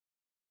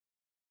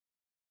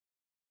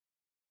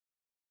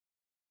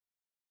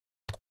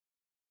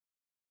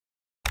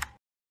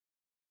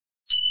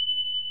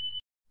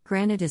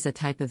Granite is a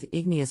type of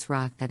igneous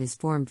rock that is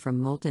formed from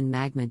molten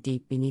magma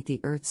deep beneath the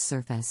Earth's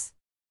surface.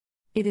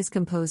 It is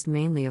composed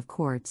mainly of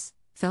quartz,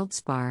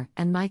 feldspar,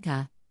 and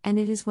mica, and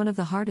it is one of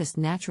the hardest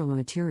natural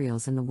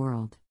materials in the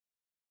world.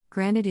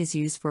 Granite is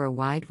used for a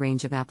wide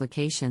range of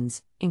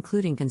applications,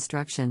 including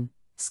construction,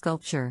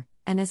 sculpture,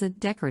 and as a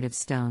decorative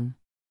stone.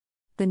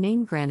 The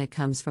name granite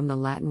comes from the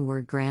Latin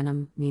word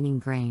granum, meaning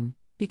grain,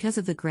 because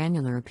of the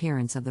granular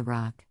appearance of the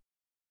rock.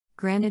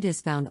 Granite is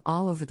found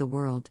all over the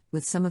world,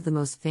 with some of the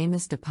most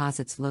famous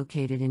deposits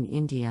located in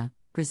India,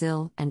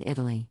 Brazil, and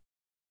Italy.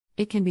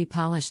 It can be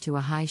polished to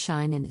a high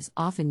shine and is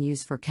often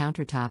used for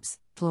countertops,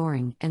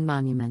 flooring, and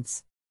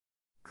monuments.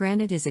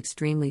 Granite is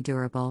extremely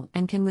durable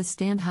and can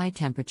withstand high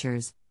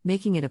temperatures,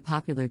 making it a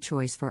popular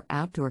choice for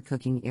outdoor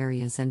cooking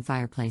areas and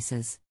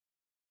fireplaces.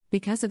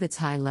 Because of its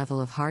high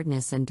level of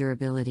hardness and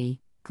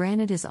durability,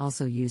 granite is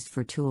also used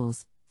for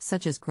tools,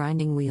 such as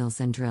grinding wheels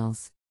and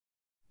drills.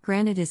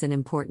 Granite is an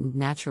important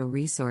natural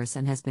resource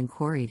and has been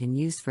quarried and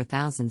used for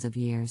thousands of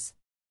years.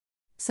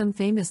 Some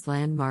famous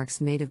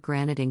landmarks made of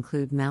granite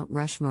include Mount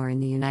Rushmore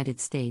in the United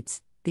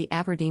States, the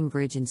Aberdeen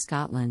Bridge in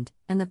Scotland,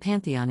 and the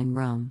Pantheon in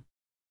Rome.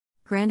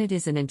 Granite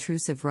is an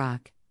intrusive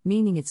rock,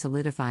 meaning it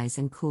solidifies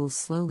and cools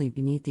slowly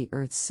beneath the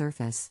Earth's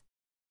surface.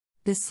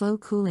 This slow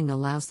cooling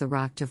allows the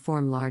rock to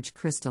form large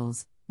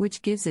crystals,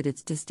 which gives it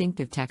its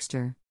distinctive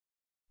texture.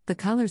 The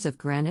colors of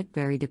granite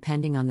vary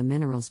depending on the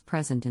minerals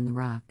present in the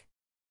rock.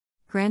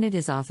 Granite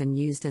is often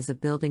used as a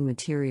building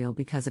material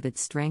because of its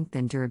strength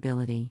and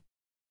durability.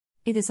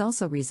 It is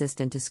also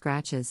resistant to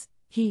scratches,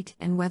 heat,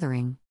 and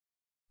weathering.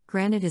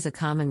 Granite is a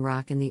common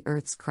rock in the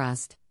Earth's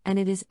crust, and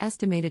it is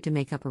estimated to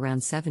make up around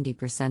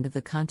 70% of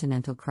the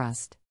continental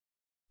crust.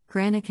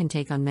 Granite can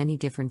take on many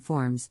different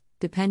forms,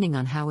 depending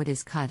on how it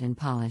is cut and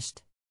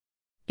polished.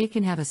 It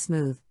can have a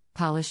smooth,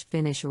 polished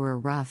finish or a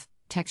rough,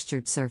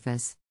 textured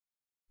surface.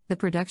 The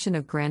production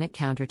of granite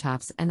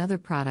countertops and other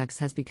products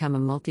has become a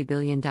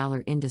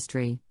multi-billion-dollar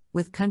industry,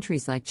 with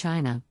countries like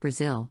China,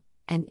 Brazil,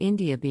 and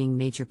India being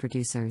major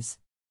producers.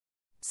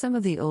 Some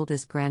of the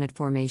oldest granite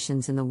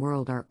formations in the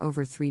world are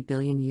over 3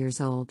 billion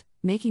years old,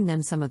 making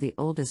them some of the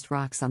oldest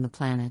rocks on the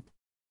planet.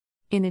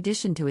 In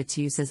addition to its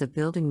use as a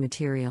building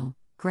material,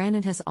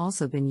 granite has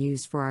also been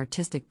used for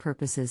artistic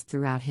purposes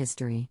throughout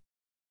history.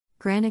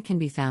 Granite can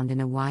be found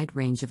in a wide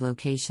range of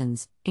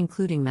locations,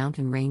 including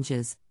mountain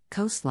ranges,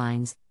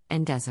 coastlines,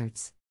 and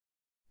deserts.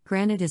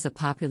 Granite is a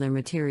popular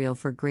material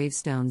for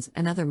gravestones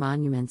and other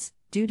monuments,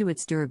 due to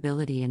its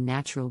durability and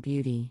natural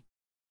beauty.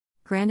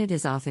 Granite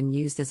is often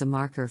used as a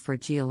marker for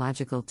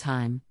geological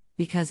time,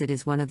 because it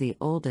is one of the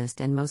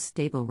oldest and most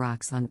stable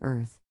rocks on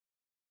Earth.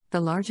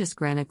 The largest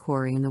granite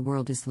quarry in the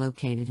world is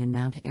located in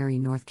Mount Airy,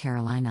 North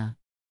Carolina.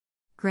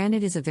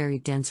 Granite is a very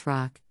dense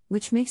rock,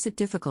 which makes it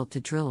difficult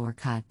to drill or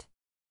cut.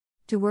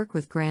 To work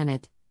with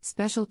granite,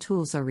 special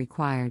tools are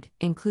required,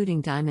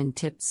 including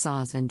diamond-tipped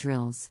saws and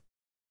drills.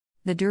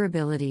 The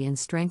durability and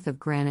strength of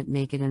granite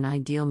make it an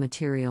ideal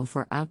material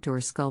for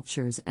outdoor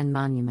sculptures and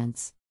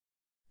monuments.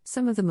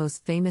 Some of the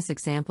most famous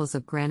examples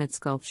of granite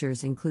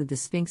sculptures include the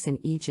Sphinx in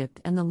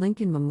Egypt and the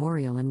Lincoln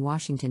Memorial in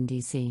Washington,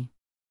 D.C.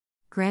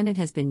 Granite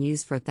has been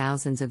used for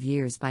thousands of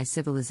years by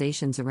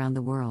civilizations around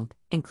the world,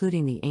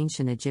 including the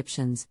ancient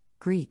Egyptians,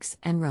 Greeks,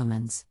 and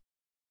Romans.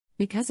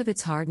 Because of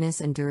its hardness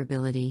and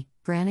durability,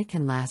 granite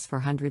can last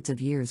for hundreds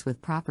of years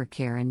with proper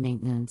care and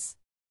maintenance.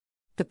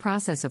 The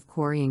process of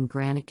quarrying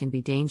granite can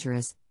be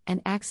dangerous,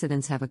 and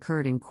accidents have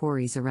occurred in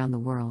quarries around the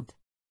world.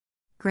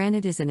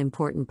 Granite is an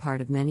important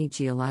part of many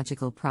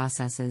geological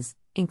processes,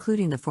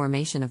 including the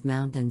formation of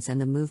mountains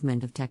and the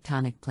movement of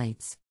tectonic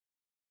plates.